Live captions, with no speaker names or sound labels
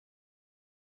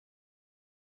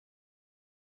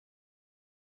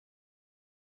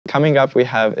Coming up, we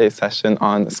have a session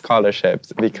on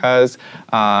scholarships because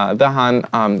the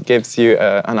Han gives you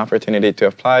an opportunity to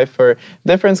apply for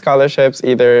different scholarships,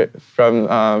 either from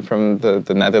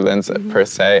the Netherlands per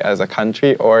se as a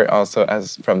country, or also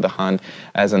as from the Han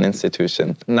as an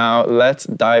institution. Now, let's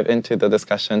dive into the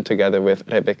discussion together with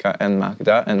Rebeca and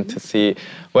Magda and to see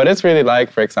what it's really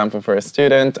like, for example, for a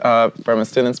student, from a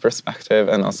student's perspective,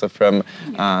 and also from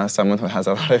someone who has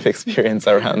a lot of experience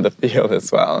around the field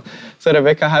as well. So,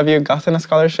 Rebeca, have you gotten a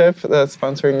scholarship that's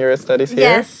sponsoring your studies here?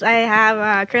 Yes, I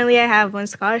have. Currently, I have one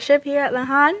scholarship here at the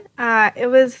Han. It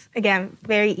was, again,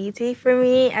 very easy for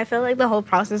me. I felt like the whole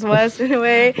process was, in a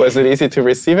way. Was it easy to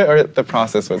receive it, or the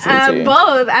process was easy?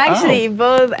 Both, actually. Oh.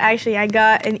 Both, actually. I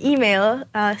got an email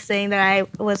saying that I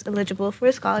was eligible for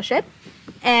a scholarship.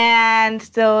 And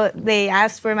so they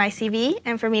asked for my CV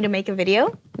and for me to make a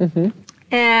video.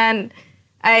 And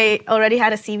I already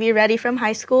had a CV ready from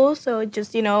high school, so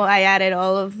just, I added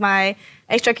all of my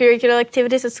extracurricular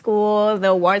activities at school, the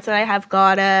awards that I have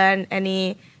gotten,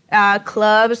 any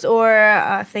clubs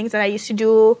or things that I used to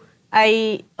do.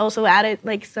 I also added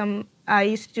I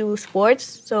used to do sports,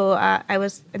 so I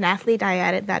was an athlete. I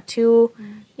added that too.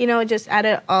 Just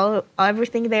added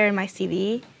everything there in my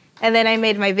CV. And then I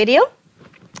made my video.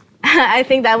 I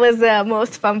think that was the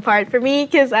most fun part for me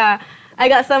because I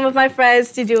got some of my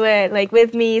friends to do it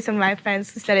with me. Some of my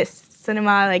friends who studied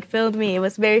cinema filmed me. It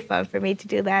was very fun for me to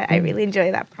do that. I really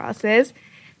enjoy that process.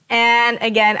 And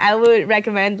again, I would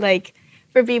recommend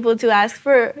for people to ask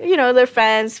for their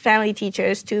friends, family,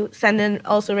 teachers to send in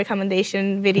also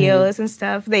recommendation videos and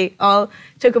stuff. They all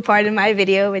took a part in my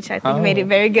video, which I think made it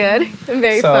very good and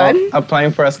very fun. So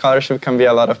applying for a scholarship can be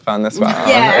a lot of fun as well.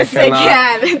 Yes, it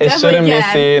can. It shouldn't be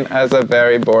seen as a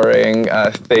very boring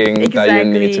thing that you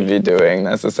need to be doing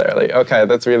necessarily. Okay,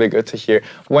 that's really good to hear.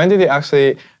 When did you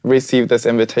actually receive this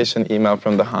invitation email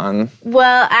from the Han?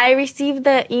 Well, I received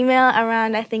the email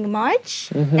around, I think,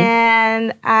 March,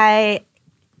 and I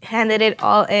handed it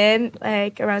all in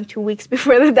around 2 weeks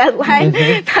before the deadline.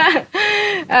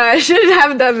 I shouldn't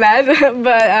have done that,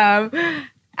 but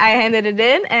I handed it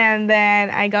in, and then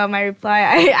I got my reply.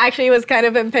 I actually was kind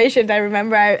of impatient. I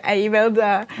remember I emailed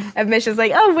the admissions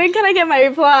oh, when can I get my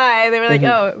reply? They were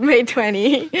oh, May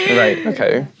 20. Right,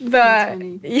 okay. But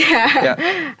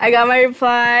yeah, I got my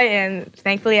reply, and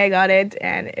thankfully I got it,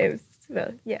 and it was,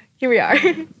 well, yeah, here we are.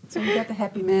 So you got the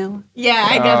happy mail? Yeah,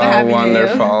 I got the happy mail.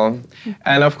 Wonderful.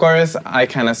 And of course, I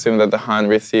can assume that the Han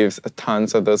receives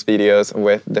tons of those videos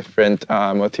with different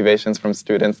motivations from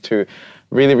students to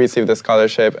really receive the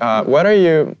scholarship. What are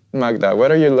you, Magda,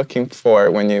 what are you looking for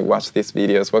when you watch these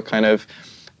videos? What kind of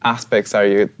aspects are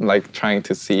you trying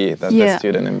to see that the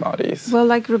student embodies? Well,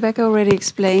 like Rebeca already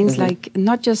explains,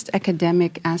 not just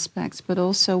academic aspects, but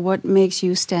also what makes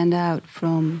you stand out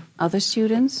from other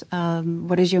students.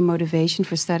 What is your motivation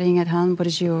for studying at Han? What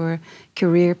is your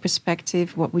career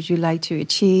perspective? What would you like to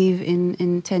achieve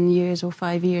in 10 years or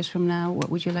 5 years from now? What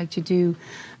would you like to do?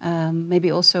 Maybe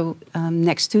also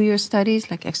next to your studies,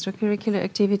 like extracurricular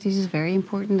activities is very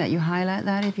important that you highlight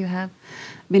that if you have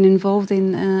been involved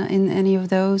in any of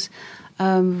those.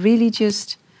 Really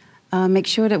just make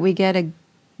sure that we get a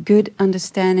good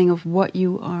understanding of what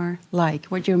you are like,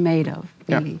 what you're made of,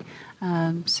 really.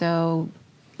 So,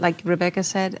 like Rebeca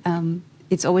said,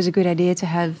 it's always a good idea to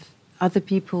have other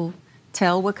people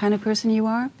tell what kind of person you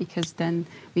are, because then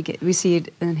we see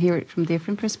it and hear it from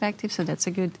different perspectives. So that's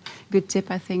a good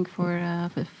tip, I think,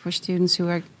 for students who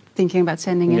are thinking about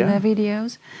sending in their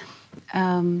videos.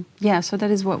 So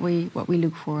that is what we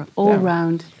look for.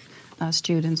 All-round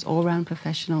students, all-round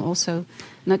professional. Also,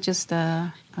 not just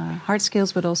hard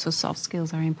skills, but also soft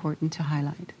skills are important to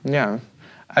highlight. Yeah.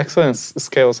 Excellent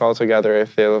skills altogether. I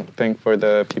think for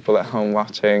the people at home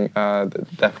watching,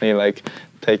 definitely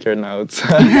take your notes.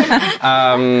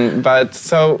 But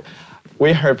so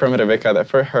we heard from Rebeca that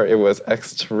for her it was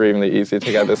extremely easy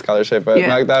to get the scholarship. But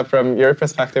Magda, from your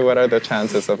perspective, what are the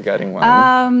chances of getting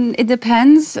one? It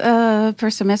depends per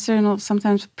semester and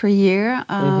sometimes per year.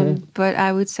 But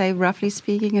I would say, roughly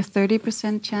speaking, a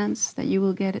 30% chance that you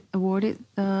will get awarded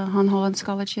the Han Holland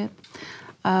Scholarship.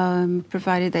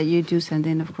 Provided that you do send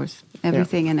in, of course,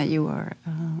 everything and that you are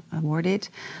awarded.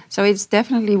 So it's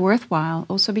definitely worthwhile,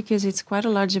 also because it's quite a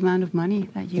large amount of money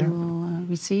that you will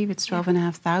receive. It's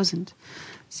 12,500.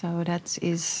 So that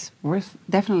is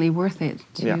definitely worth it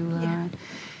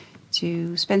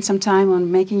to spend some time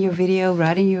on making your video,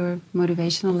 writing your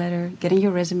motivational letter, getting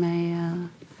your resume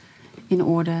in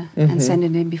order and send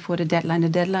it in before the deadline. The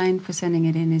deadline for sending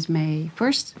it in is May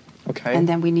 1st. Okay. And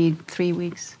then we need 3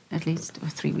 weeks, at least, or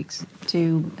 3 weeks,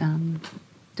 to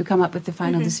to come up with the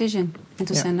final decision and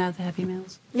to Yeah. send out the happy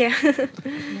mails. Yeah.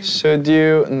 Should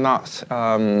you not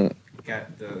get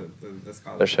the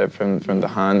scholarship from the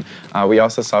Han, we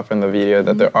also saw from the video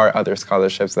that there are other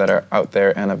scholarships that are out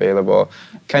there and available.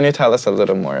 Can you tell us a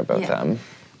little more about them?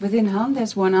 Within Han,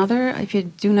 there's one other. If you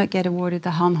do not get awarded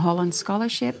the Han Holland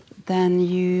Scholarship, then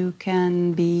you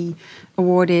can be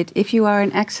awarded, if you are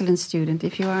an excellent student,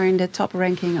 if you are in the top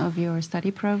ranking of your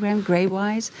study program,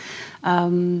 grade-wise,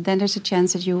 then there's a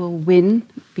chance that you will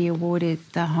be awarded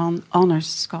the Han Honors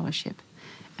Scholarship.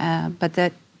 But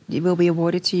that it will be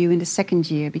awarded to you in the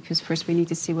second year, because first we need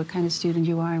to see what kind of student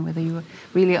you are and whether you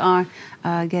really are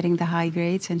getting the high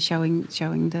grades and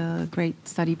showing the great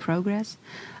study progress.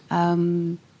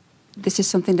 This is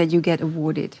something that you get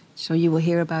awarded, so you will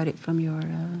hear about it from your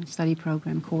study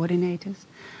program coordinators.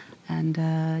 And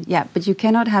but you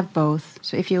cannot have both.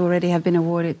 So if you already have been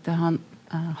awarded the Han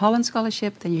Holland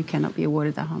Scholarship, then you cannot be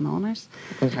awarded the Han Honors.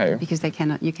 Okay. Because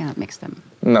you cannot mix them.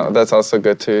 No, that's also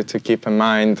good to keep in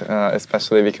mind,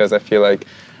 especially because I feel like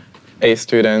a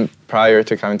student prior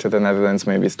to coming to the Netherlands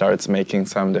maybe starts making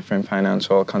some different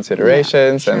financial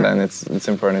considerations, sure. and then it's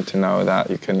important to know that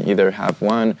you can either have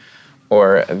one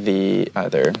or the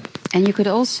other. And you could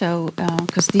also,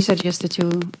 because these are just the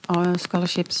two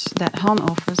scholarships that Han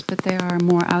offers, but there are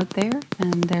more out there,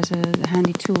 and there's a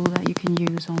handy tool that you can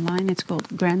use online. It's called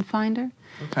Grant Finder.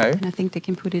 Okay. And I think they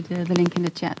can put the link in the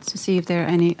chat to see if there are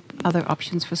any other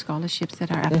options for scholarships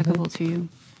that are applicable to you.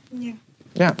 Yeah.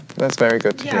 Yeah, that's very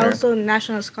good to Yeah, hear. also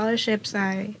national scholarships.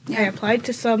 I applied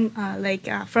to some,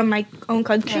 from my own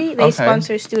country. They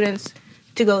sponsor students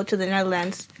to go to the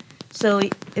Netherlands. So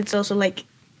it's also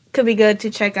could be good to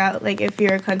check out if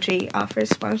your country offers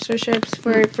sponsorships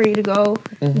for you to go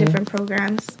different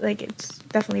programs. It's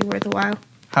definitely worth a while.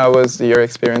 How was your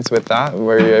experience with that?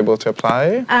 Were you able to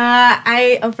apply?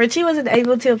 I unfortunately wasn't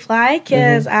able to apply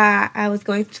because I was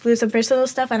going through some personal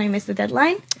stuff and I missed the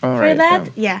deadline for that.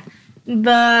 Yeah.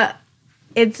 But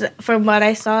it's, from what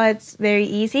I saw, it's very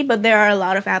easy, but there are a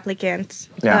lot of applicants.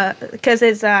 Yeah. Because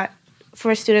it's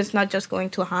for students not just going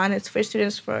to Han, it's for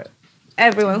students for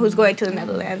everyone who's going to the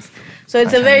Netherlands. So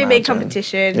it's a very big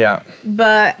competition. Yeah.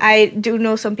 But I do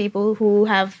know some people who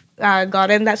have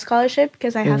gotten that scholarship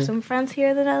because I have some friends here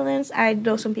in the Netherlands. I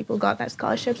know some people got that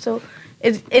scholarship, so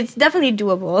it's definitely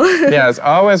doable. Yeah, it's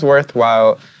always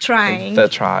worthwhile Trying. the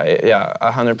try. Yeah,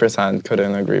 100%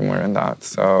 couldn't agree more on that.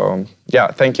 So yeah,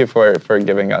 thank you for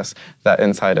giving us that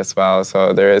insight as well.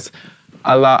 So there is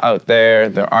a lot out there.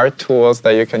 There are tools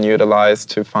that you can utilize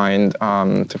to find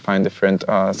different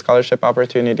scholarship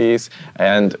opportunities,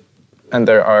 and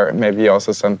there are maybe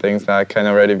also some things that can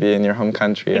already be in your home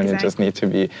country, and you just need to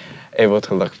be able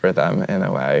to look for them in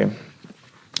a way.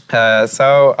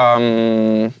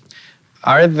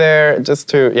 Are there, just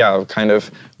to kind of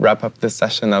wrap up this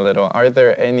session a little, are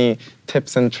there any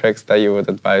tips and tricks that you would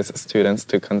advise students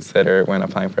to consider when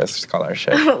applying for a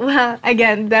scholarship? Well,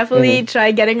 again, definitely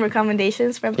try getting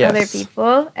recommendations from other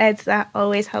people. It's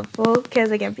always helpful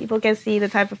because, again, people can see the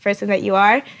type of person that you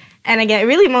are. And again, it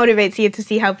really motivates you to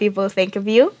see how people think of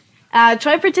you.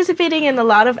 Try participating in a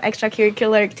lot of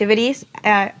extracurricular activities,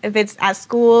 if it's at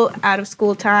school, out of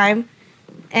school time.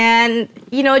 And,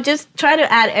 just try to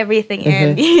add everything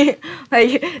in.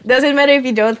 Doesn't matter if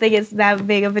you don't think it's that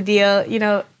big of a deal.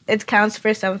 It counts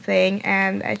for something,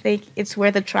 and I think it's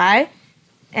worth a try.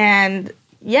 And,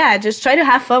 just try to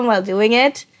have fun while doing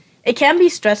it. It can be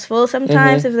stressful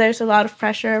sometimes if there's a lot of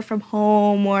pressure from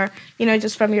home or,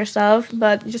 just from yourself.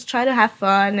 But just try to have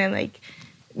fun and,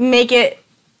 make it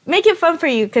fun for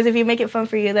you. Because if you make it fun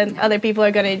for you, then other people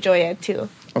are going to enjoy it too.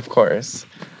 Of course.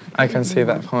 I can see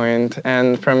that point.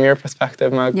 And from your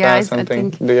perspective, Magda, I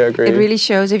think do you agree? It really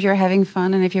shows if you're having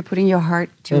fun and if you're putting your heart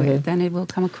to it, then it will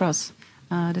come across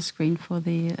the screen for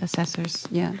the assessors.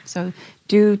 Yeah, so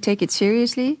do take it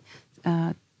seriously.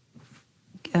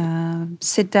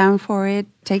 Sit down for it,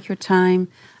 take your time,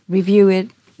 review it,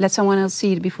 let someone else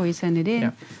see it before you send it in.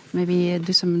 Yeah. Maybe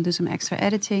do some extra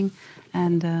editing,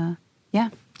 and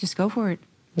just go for it.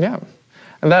 Yeah.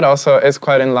 And that also is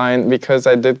quite in line because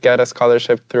I did get a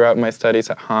scholarship throughout my studies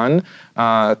at Han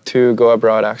to go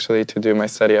abroad, actually, to do my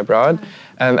study abroad.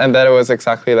 And that was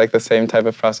exactly the same type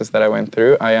of process that I went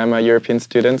through. I am a European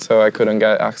student, so I couldn't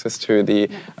get access to the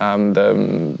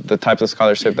types of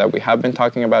scholarship that we have been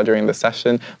talking about during the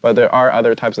session. But there are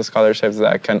other types of scholarships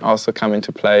that can also come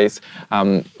into place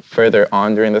further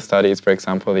on during the studies. For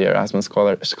example, the Erasmus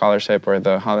Scholarship or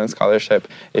the Holland Scholarship,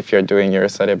 if you're doing your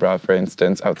study abroad, for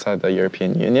instance, outside the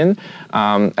European Union.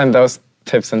 And those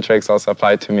tips and tricks also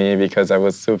apply to me because I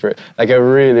was super, like I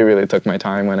really, really took my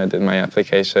time when I did my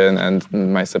application and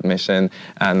my submission,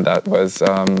 and that was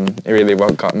really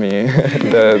what got me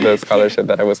the scholarship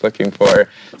that I was looking for.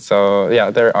 So yeah,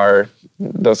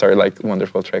 those are like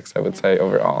wonderful tricks, I would say,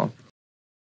 overall.